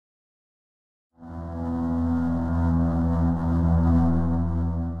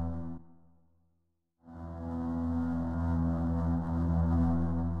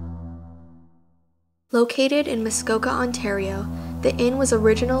Located in Muskoka, Ontario, the inn was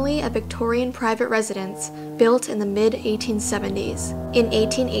originally a Victorian private residence built in the mid-1870s. In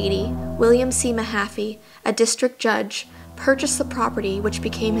 1880, William C. Mahaffey, a district judge, purchased the property which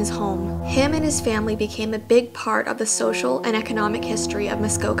became his home. Him and his family became a big part of the social and economic history of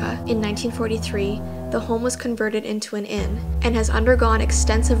Muskoka. In 1943, the home was converted into an inn and has undergone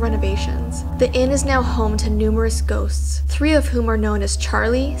extensive renovations. The inn is now home to numerous ghosts, 3 of whom are known as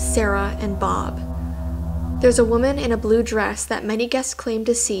Charlie, Sarah, and Bob. There's a woman in a blue dress that many guests claim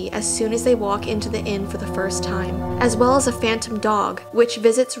to see as soon as they walk into the inn for the first time, as well as a phantom dog, which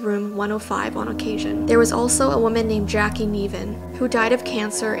visits room 105 on occasion. There was also a woman named Jackie Neven, who died of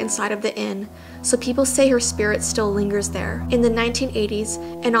cancer inside of the inn, so people say her spirit still lingers there. In the 1980s,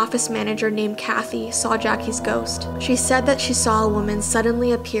 an office manager named Kathy saw Jackie's ghost. She said that she saw a woman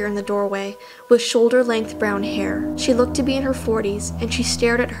suddenly appear in the doorway with shoulder-length brown hair. She looked to be in her 40s, and she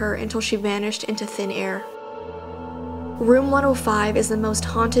stared at her until she vanished into thin air. Room 105 is the most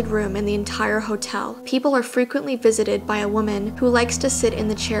haunted room in the entire hotel. People are frequently visited by a woman who likes to sit in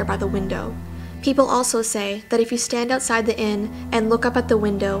the chair by the window. People also say that if you stand outside the inn and look up at the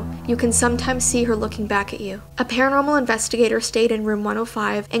window, you can sometimes see her looking back at you. A paranormal investigator stayed in room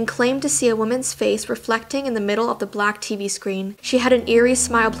 105 and claimed to see a woman's face reflecting in the middle of the black TV screen. She had an eerie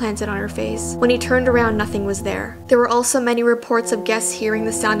smile planted on her face. When he turned around, nothing was there. There were also many reports of guests hearing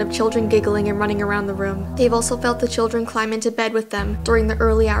the sound of children giggling and running around the room. They've also felt the children climb into bed with them during the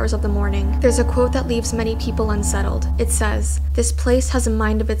early hours of the morning. There's a quote that leaves many people unsettled. It says, "This place has a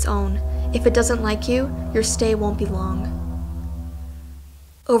mind of its own. If it doesn't like you, your stay won't be long."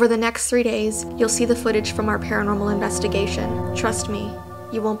 Over the next 3 days, you'll see the footage from our paranormal investigation. Trust me,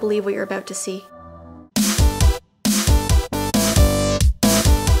 you won't believe what you're about to see.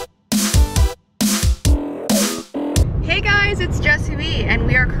 Hey guys, it's Jessie V, and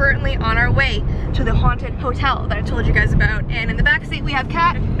we are currently on our way to the haunted hotel that I told you guys about. And in the back seat we have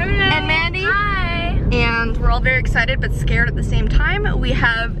Kat and Mandy. Hi. And we're all very excited but scared at the same time. We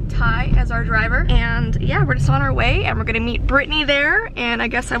have Ty as our driver, and yeah, we're just on our way, and we're gonna meet Brittany there, and I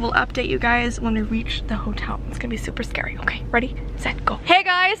guess I will update you guys when we reach the hotel. It's gonna be super scary. Okay, ready, set, go. Hey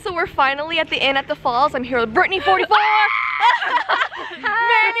guys, so we're finally at the inn at the falls. I'm here with Brittany 44,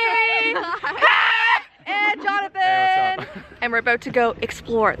 Mandy, and Jonathan. Hey, what's up? And we're about to go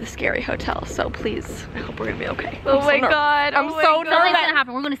explore the scary hotel, so please, I hope we're gonna be okay. Oh my god, I'm so nervous. Something's gonna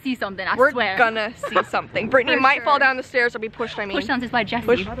happen. We're gonna see something, I swear. We're gonna see something. Brittany might fall down the stairs or be pushed, I mean. Pushed down the stairs by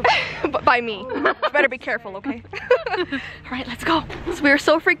Jessie. By me. You better be careful, okay? Alright, let's go. So we were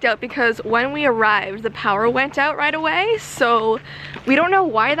so freaked out because when we arrived, the power went out right away, so we don't know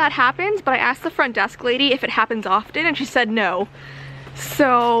why that happened, but I asked the front desk lady if it happens often, and she said no.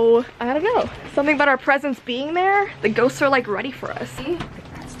 So, I don't know. Something about our presence being there, the ghosts are like ready for us. See?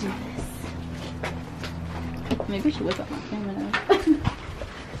 Let's do this. Maybe we should whip up my camera now.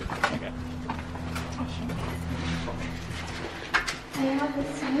 Okay. I have the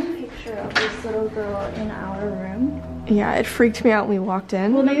same picture of this little girl in our room. Yeah, it freaked me out when we walked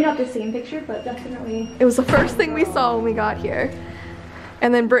in. Well, maybe not the same picture, but definitely. It was the first thing we saw when we got here.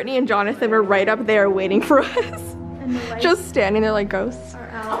 And then Brittany and Jonathan were right up there waiting for us. And the lights Just standing there like ghosts. are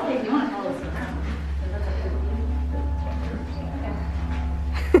out. If you want to follow us around.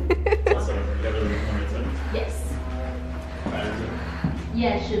 Yes.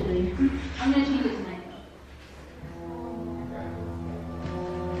 Yeah, it should be. I'm gonna change it tonight.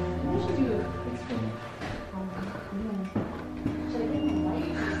 We should do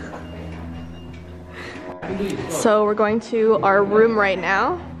it. So we're going to our room right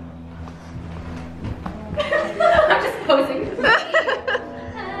now. I'm just posing.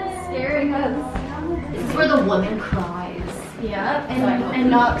 Scaring us. This is where the woman cries. Yeah, and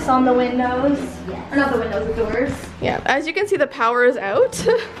knocks on the windows. Yes. Or not the windows, the doors. Yeah, as you can see, the power is out.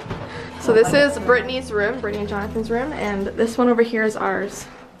 So this is Brittany's room, Brittany and Jonathan's room, and this one over here is ours.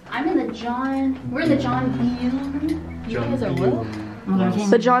 I'm in the we're in the John B room. You guys are what?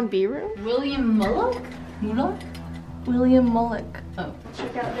 The John B room? William Mullock? Mullock? William Mullock. Oh.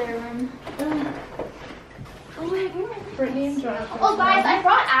 Check out their room. Oh wait, where am I? Brittany and Jonathan. Oh guys, I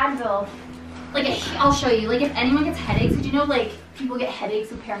brought Advil. Like, I'll show you. Like, if anyone gets headaches, did you know, like, people get headaches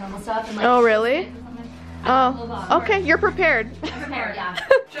with paranormal stuff? And, like, Oh, really? Oh, okay, you're prepared. I'm prepared, yeah.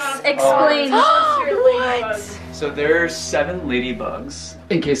 Explain. What? So there's 7 ladybugs.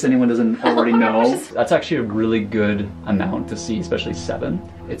 In case anyone doesn't already know, that's actually a really good amount to see, especially 7.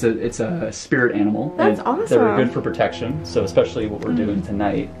 It's a spirit animal. That's and awesome. They're good for protection, so especially what we're doing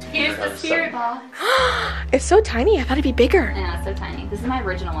tonight. Here's the spirit box. It's so tiny, I thought it'd be bigger. Yeah, it's so tiny. This is my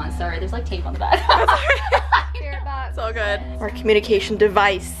original one, sorry. There's like tape on the back. Spirit box. So good. Our communication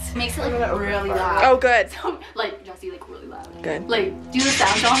device. Makes it like really loud. Oh, good. So, like, Jesse, like really loud. Good. Like, do the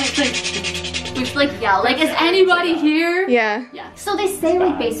sound on it. Like, we should like yell. Like, is anybody here? Yeah. Yeah. So they say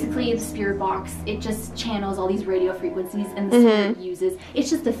like basically the spirit box, it just channels all these radio frequencies and the spirit uses. It's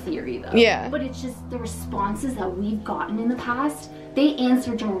just a theory though. Yeah. But it's just the responses that we've gotten in the past. They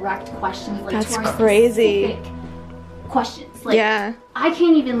answer direct questions like That's to our crazy. specific questions. Like, Yeah. I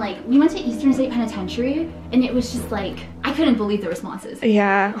can't even like. We went to Eastern State Penitentiary and it was just like I couldn't believe the responses.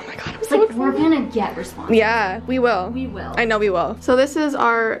 Yeah. Oh my god, I'm so Like excited. we're gonna get responses. Yeah, we will. We will. I know we will. So this is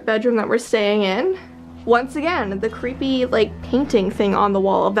our bedroom that we're staying in. Once again, the creepy like painting thing on the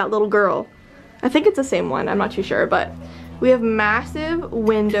wall of that little girl. I think it's the same one, I'm not too sure, but we have massive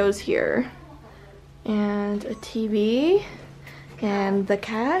windows here. And a TV. And the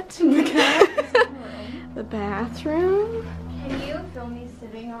cat. The cat. The bathroom. Can you film me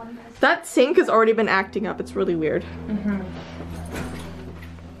sitting on this? That sink has already been acting up. It's really weird.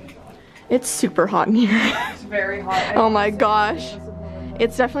 It's super hot in here. It's very hot. Oh my gosh.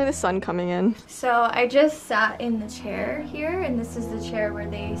 It's definitely the sun coming in. So I just sat in the chair here, and this is the chair where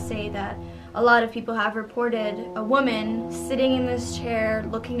they say that a lot of people have reported a woman sitting in this chair,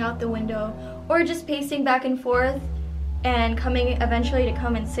 looking out the window, or just pacing back and forth, and coming eventually to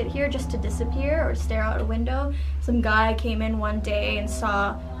come and sit here just to disappear or stare out a window. Some guy came in one day and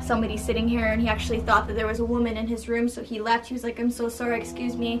saw somebody sitting here, and he actually thought that there was a woman in his room, so he left. He was like, "I'm so sorry,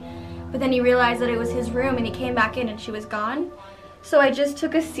 excuse me." But then he realized that it was his room, and he came back in and she was gone. So I just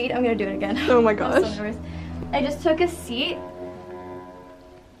took a seat. I'm gonna do it again. Oh my I'm gosh. so nervous. I just took a seat.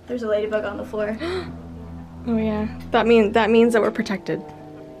 There's a ladybug on the floor. Oh yeah. That means that we're protected.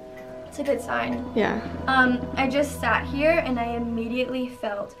 It's a good sign. Yeah. I just sat here and I immediately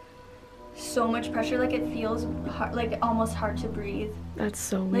felt so much pressure. Like it feels hard, like almost hard to breathe. That's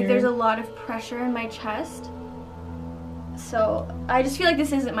so Like weird. there's a lot of pressure in my chest. So I just feel like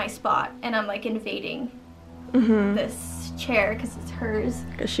this isn't my spot, and I'm like invading this chair because it's hers.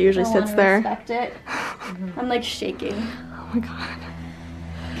 Because she usually I sits wanna there. Respect it. I'm like shaking. Oh my god.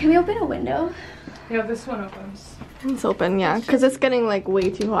 Can we open a window? Yeah, this one opens. It's open, yeah. Because it's getting like way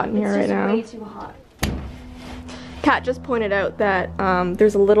too hot in here right now. Way too hot. Kat just pointed out that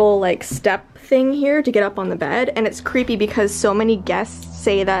there's a little like step thing here to get up on the bed, and it's creepy because so many guests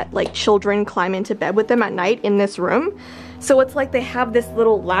say that like children climb into bed with them at night in this room. So it's like they have this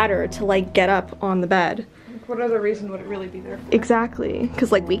little ladder to like get up on the bed. What other reason would it really be there for? Exactly,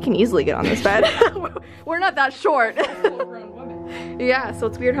 because like we can easily get on this bed. We're not that short. Full-grown women. Yeah, so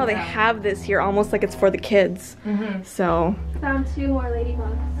it's weird how they have this here almost like it's for the kids. So Found 2 more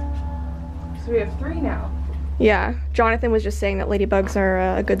ladybugs. So we have 3 now. yeah, Jonathan was just saying that ladybugs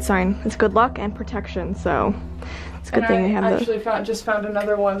are a good sign. It's good luck and protection, so it's a good thing they have I the... actually just found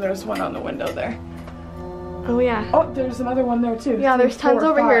another one. There's one on the window there. Oh yeah. Oh, there's another one there too. Yeah, there's 3, tons 4,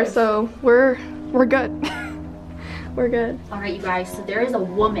 over here, 5. so we're good. We're good. Alright you guys, so there is a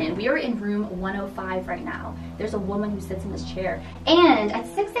woman. We are in room 105 right now. There's a woman who sits in this chair. And at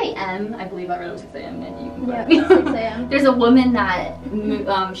 6 a.m., I believe I read it was 6 a.m. and you can Yeah, correct me. 6 a.m. There's a woman that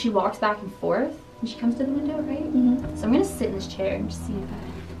she walks back and forth and she comes to the window, right? So I'm gonna sit in this chair and just see if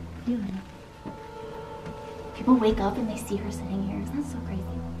I feel it. People wake up and they see her sitting here. Isn't that so crazy?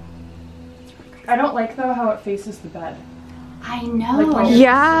 It's really crazy. I don't like though how it faces the bed. I know. Like when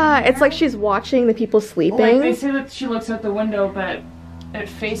Yeah, it's like she's watching the people sleeping. Like they say that she looks out the window, but it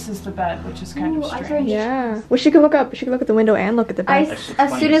faces the bed, which is kind Ooh, of I strange. Yeah. Well, she could look up. She could look at the window and look at the bed.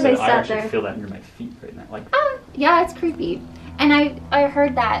 As soon as I I sat actually there. feel that near my feet right now. Like, Yeah, it's creepy. And I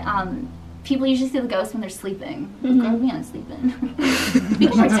heard that people usually see the ghost when they're sleeping. Girl, we aren't sleeping. We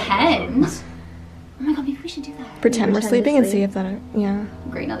can pretend. Oh my god, maybe we should do that. Pretend we're pretend to sleeping and sleep. see if that. Yeah.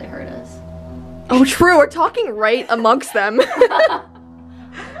 Great, now they heard us. Oh, true. We're talking right amongst them.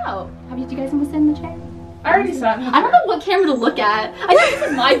 Oh, did you guys want to sit in the chair? I already sat in the I don't know what camera to look at. I think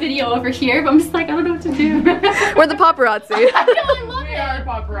this is my video over here, but I'm just like, I don't know what to do. We're the paparazzi. I know, I love We it. are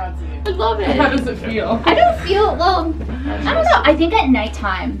paparazzi. I love How it. does it feel? I don't feel, well, I don't know. I think at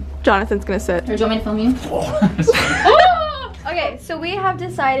nighttime. Jonathan's gonna sit. Or do you want me to film you? Oh! Okay, so we have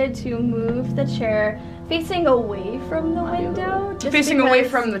decided to move the chair facing away from the window. Just Facing away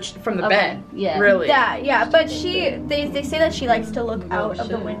because- from the bed. Yeah. Really. Yeah, but they say that she likes to look out of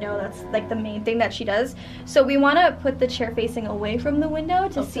the window. That's like the main thing that she does. So we want to put the chair facing away from the window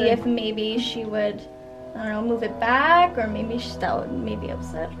to see if maybe she would, I don't know, move it back, or maybe that would maybe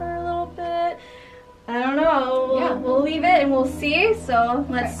upset her a little bit. I don't know. Yeah. We'll leave it and we'll see. So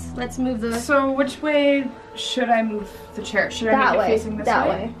let's move the So which way should I move the chair? Should I that make way. it facing this That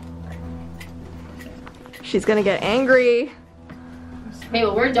way? way. She's gonna get angry. Hey,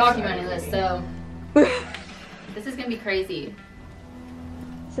 well, we're documenting this, so. This is gonna be crazy.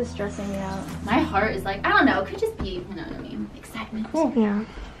 This is stressing me out. My heart is like, I don't know, it could just be, you know what I mean? Excitement. Cool. Yeah.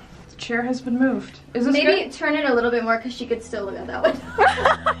 The chair has been moved. Is this Maybe good? turn it a little bit more because she could still look out that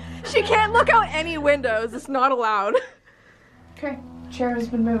window. She can't look out any windows. It's not allowed. Okay. Chair has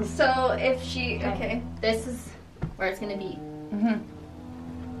been moved. So if she, okay. This is where it's gonna be.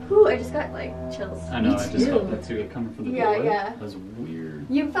 Ooh, I just got like chills. I know, I just too. felt that too, coming from the Yeah, door. yeah. That was weird.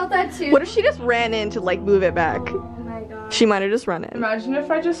 You felt that too? What if she just ran in to like move it back? Oh my god. She might have just run in. Imagine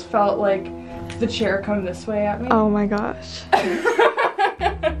if I just felt like the chair come this way at me. Oh my gosh.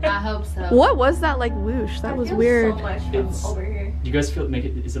 I hope so. What was that like whoosh? That was Feels weird. so much from It's- over here. Do you guys feel,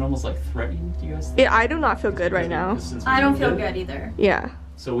 is it almost like threatening? Do you guys think? I do not feel good right now. Since we I don't moved feel it? good either. Yeah.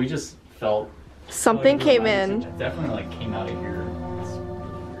 So we just felt Something like, came it in. definitely like came out of here. It's really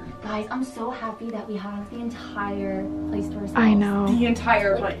weird. Guys, I'm so happy that we have the entire place to ourselves. I know. The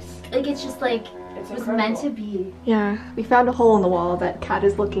entire place. Like, it's just like, It's it was incredible. meant to be. Yeah. We found a hole in the wall that Kat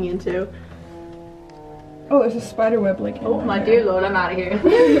is looking into. Oh, there's a spider web like. Oh my dear lord, I'm out of here.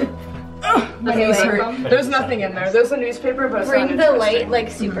 My Okay, knees wait. hurt. There's nothing in there. There's a newspaper, but it's not Bring the light interesting. like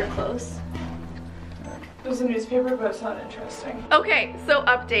super close. There's a newspaper, but it's not interesting. Okay, so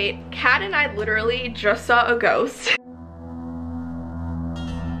update. Kat and I literally just saw a ghost.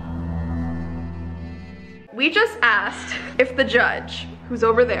 We just asked if the judge, who's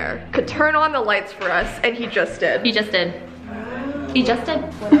over there, could turn on the lights for us, and he just did. He just did. He just did.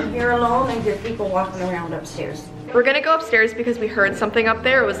 When you're alone and there's people walking around upstairs. We're gonna go upstairs because we heard something up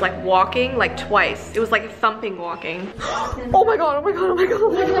there. It was like walking, like twice. It was like thumping walking. Oh my god, oh my god, oh my god. Oh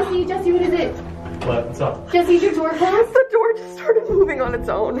my god. Jesse, what is it? What's up? Jesse, is your door closed? The door just started moving on its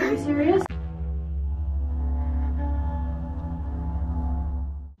own. Are you serious?